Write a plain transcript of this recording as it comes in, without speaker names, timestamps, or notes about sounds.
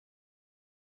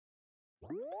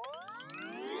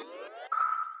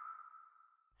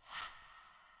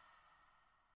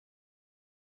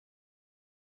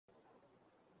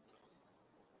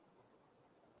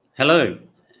Hello,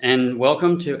 and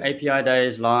welcome to API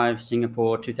Days Live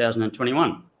Singapore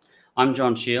 2021. I'm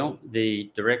John Shield, the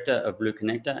Director of Blue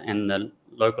Connector and the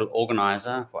local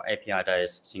organizer for API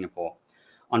Days Singapore.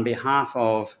 On behalf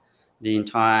of the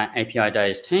entire API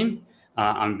Days team,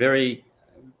 I'm very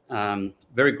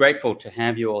grateful to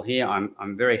have you all here.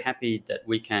 I'm very happy that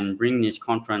we can bring this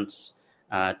conference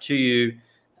to you.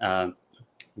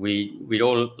 We'd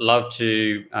all love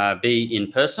to be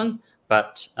in person,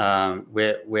 but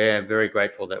we're very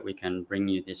grateful that we can bring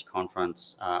you this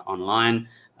conference online,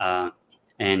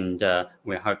 and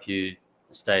we hope you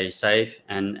stay safe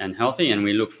and healthy, and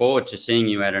we look forward to seeing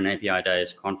you at an API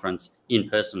Days conference in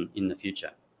person in the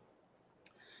future.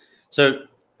 So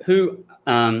who,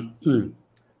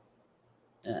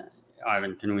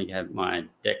 Ivan, can we have my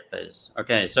deck, please?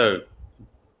 Okay, so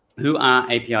who are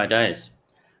API Days?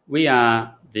 We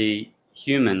are the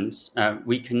humans,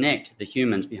 we connect the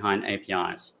humans behind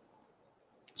APIs.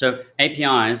 So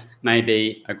APIs may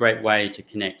be a great way to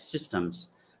connect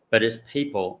systems, but it's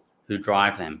people who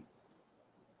drive them.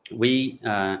 We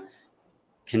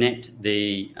connect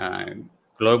the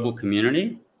global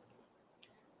community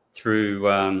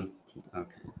through,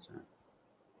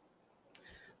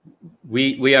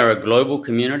 we are a global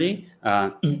community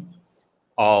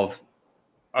of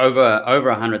over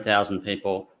 100,000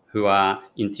 people who are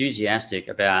enthusiastic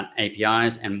about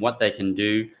APIs and what they can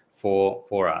do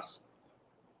for us.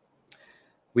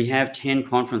 We have 10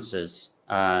 conferences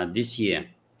this year.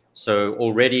 So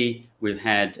already we've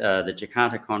had the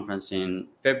Jakarta conference in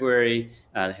February,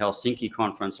 the Helsinki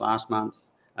conference last month.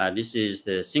 This is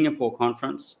the Singapore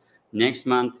conference. Next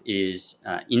month is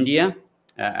India,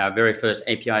 our very first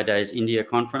API Days India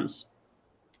conference.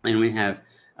 And we have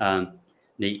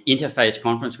the Interface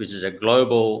Conference, which is a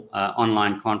global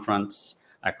online conference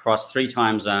across 3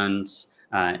 time zones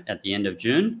at the end of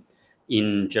June.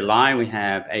 In July, we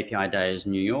have API Days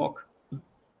New York,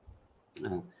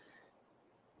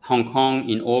 Hong Kong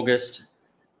in August,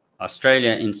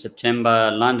 Australia in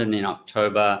September, London in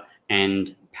October,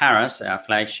 and Paris, our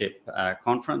flagship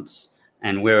conference,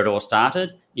 and where it all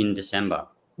started, in December.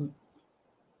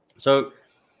 So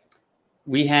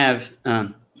we have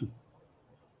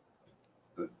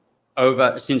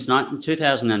since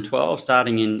 2012,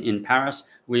 starting in Paris,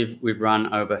 we've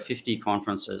run over 50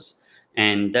 conferences,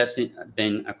 and that's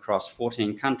been across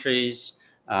 14 countries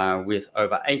with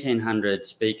over 1,800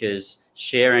 speakers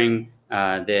sharing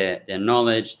their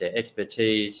knowledge, their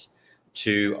expertise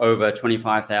to over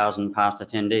 25,000 past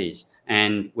attendees.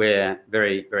 And we're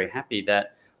very, very happy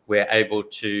that we're able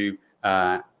to,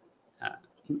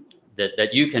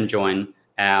 that you can join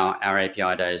our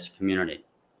API Days community.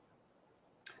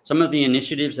 Some of the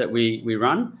initiatives that we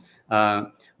run,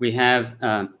 we have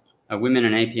a Women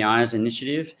in APIs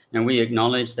initiative, and we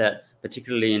acknowledge that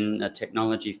particularly in the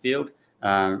technology field,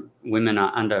 women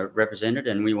are underrepresented,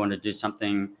 and we want to do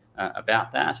something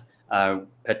about that,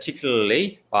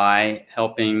 particularly by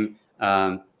helping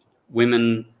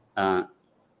women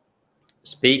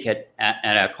speak at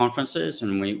our conferences,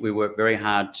 and we work very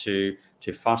hard to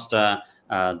foster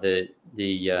the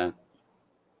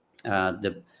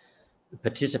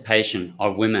participation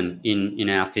of women in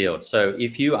our field. So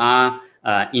if you are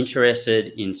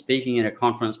interested in speaking at a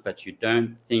conference, but you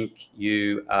don't think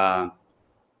you are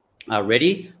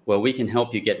ready, well, we can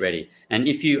help you get ready. And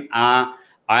if you are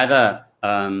either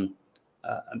a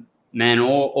man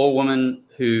or woman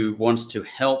who wants to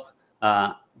help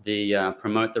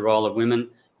promote the role of women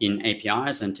in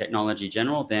APIs and technology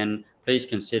general, then please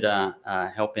consider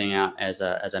helping out as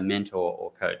a mentor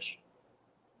or coach.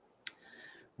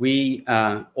 We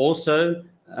also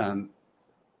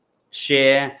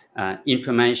share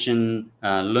information,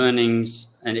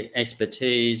 learnings, and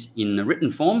expertise in the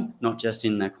written form, not just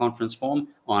in the conference form,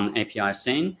 on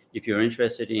APIscene. If you're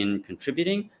interested in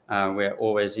contributing, we're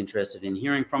always interested in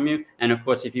hearing from you. And of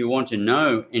course, if you want to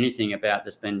know anything about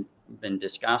that's been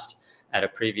discussed at a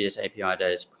previous API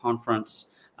Days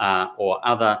conference or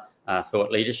other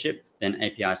thought leadership, then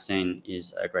APIscene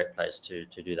is a great place to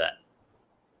do that.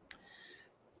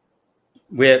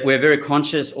 We're very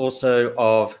conscious also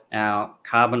of our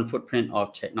carbon footprint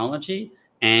of technology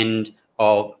and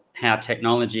of how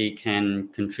technology can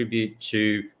contribute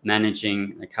to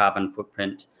managing the carbon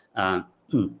footprint on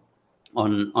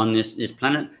this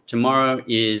planet. Tomorrow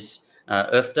is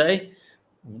Earth Day.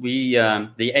 The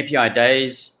API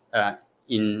Days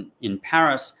in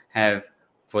Paris have,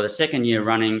 for the second year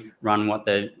running, run what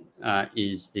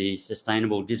is the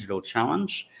Sustainable Digital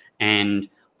Challenge, and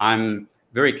I'm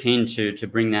very keen to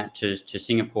bring that to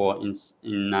Singapore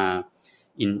in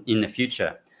the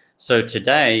future. So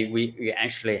today we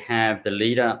actually have the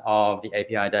leader of the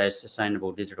Apidays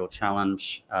Sustainable Digital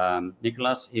Challenge,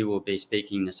 Nicholas. He will be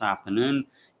speaking this afternoon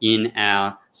in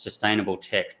our Sustainable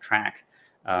Tech track.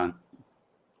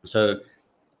 So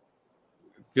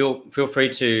feel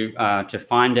free to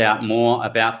find out more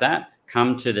about that.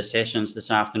 Come to the sessions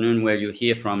this afternoon where you'll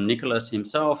hear from Nicholas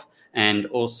himself and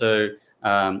also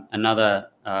another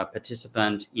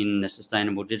participant in the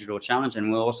Sustainable Digital Challenge.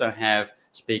 And we'll also have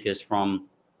speakers from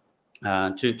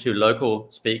two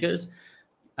local speakers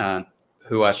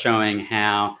who are showing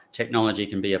how technology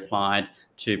can be applied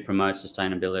to promote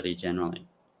sustainability generally.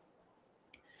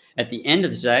 At the end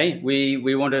of the day,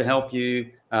 we want to help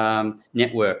you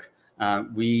network.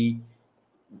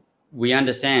 We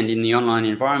understand in the online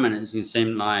environment it can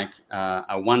seem like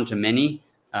a one-to-many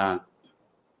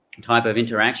type of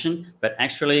interaction, but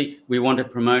actually we want to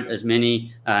promote as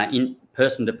many in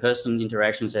person-to-person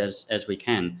interactions as we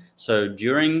can. So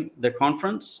during the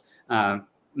conference,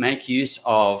 make use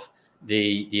of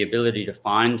the ability to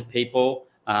find people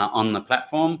on the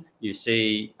platform. You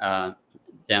see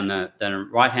down the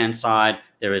right-hand side,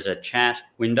 there is a chat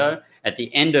window. At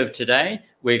the end of today,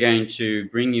 we're going to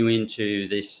bring you into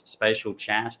this spatial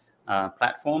chat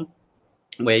platform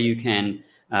where you can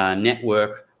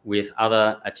network with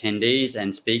other attendees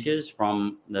and speakers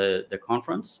from the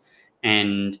conference.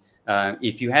 And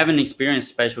if you haven't experienced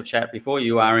spatial chat before,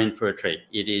 you are in for a treat.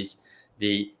 It is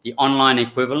the online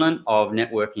equivalent of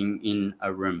networking in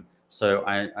a room. So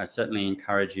I certainly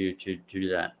encourage you to do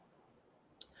that.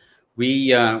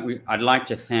 I'd like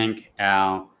to thank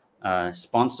our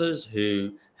sponsors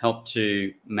who helped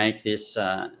to make this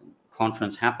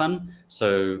conference happen.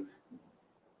 So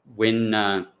when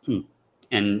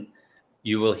and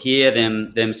you will hear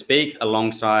them speak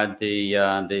alongside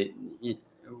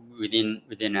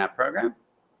within our program.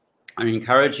 I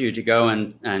encourage you to go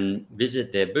and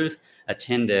visit their booth,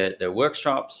 attend their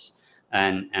workshops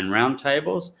and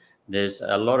roundtables. There's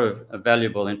a lot of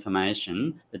valuable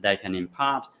information that they can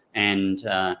impart and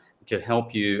to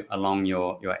help you along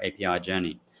your API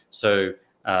journey. So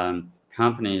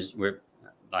companies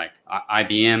like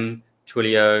IBM,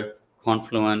 Twilio,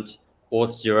 Confluent,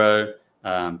 Auth0,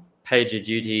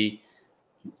 PagerDuty.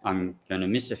 I'm going to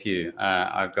miss a few.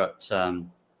 I've got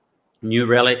New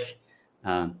Relic,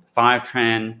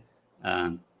 Fivetran,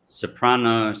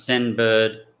 Soprano,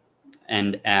 Sendbird,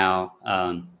 and our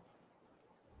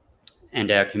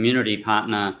community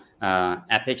partner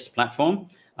Apics platform.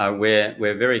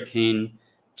 We're very keen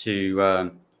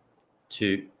to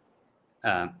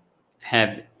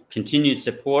have continued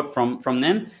support from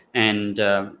them, and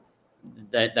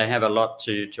they have a lot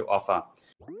to offer.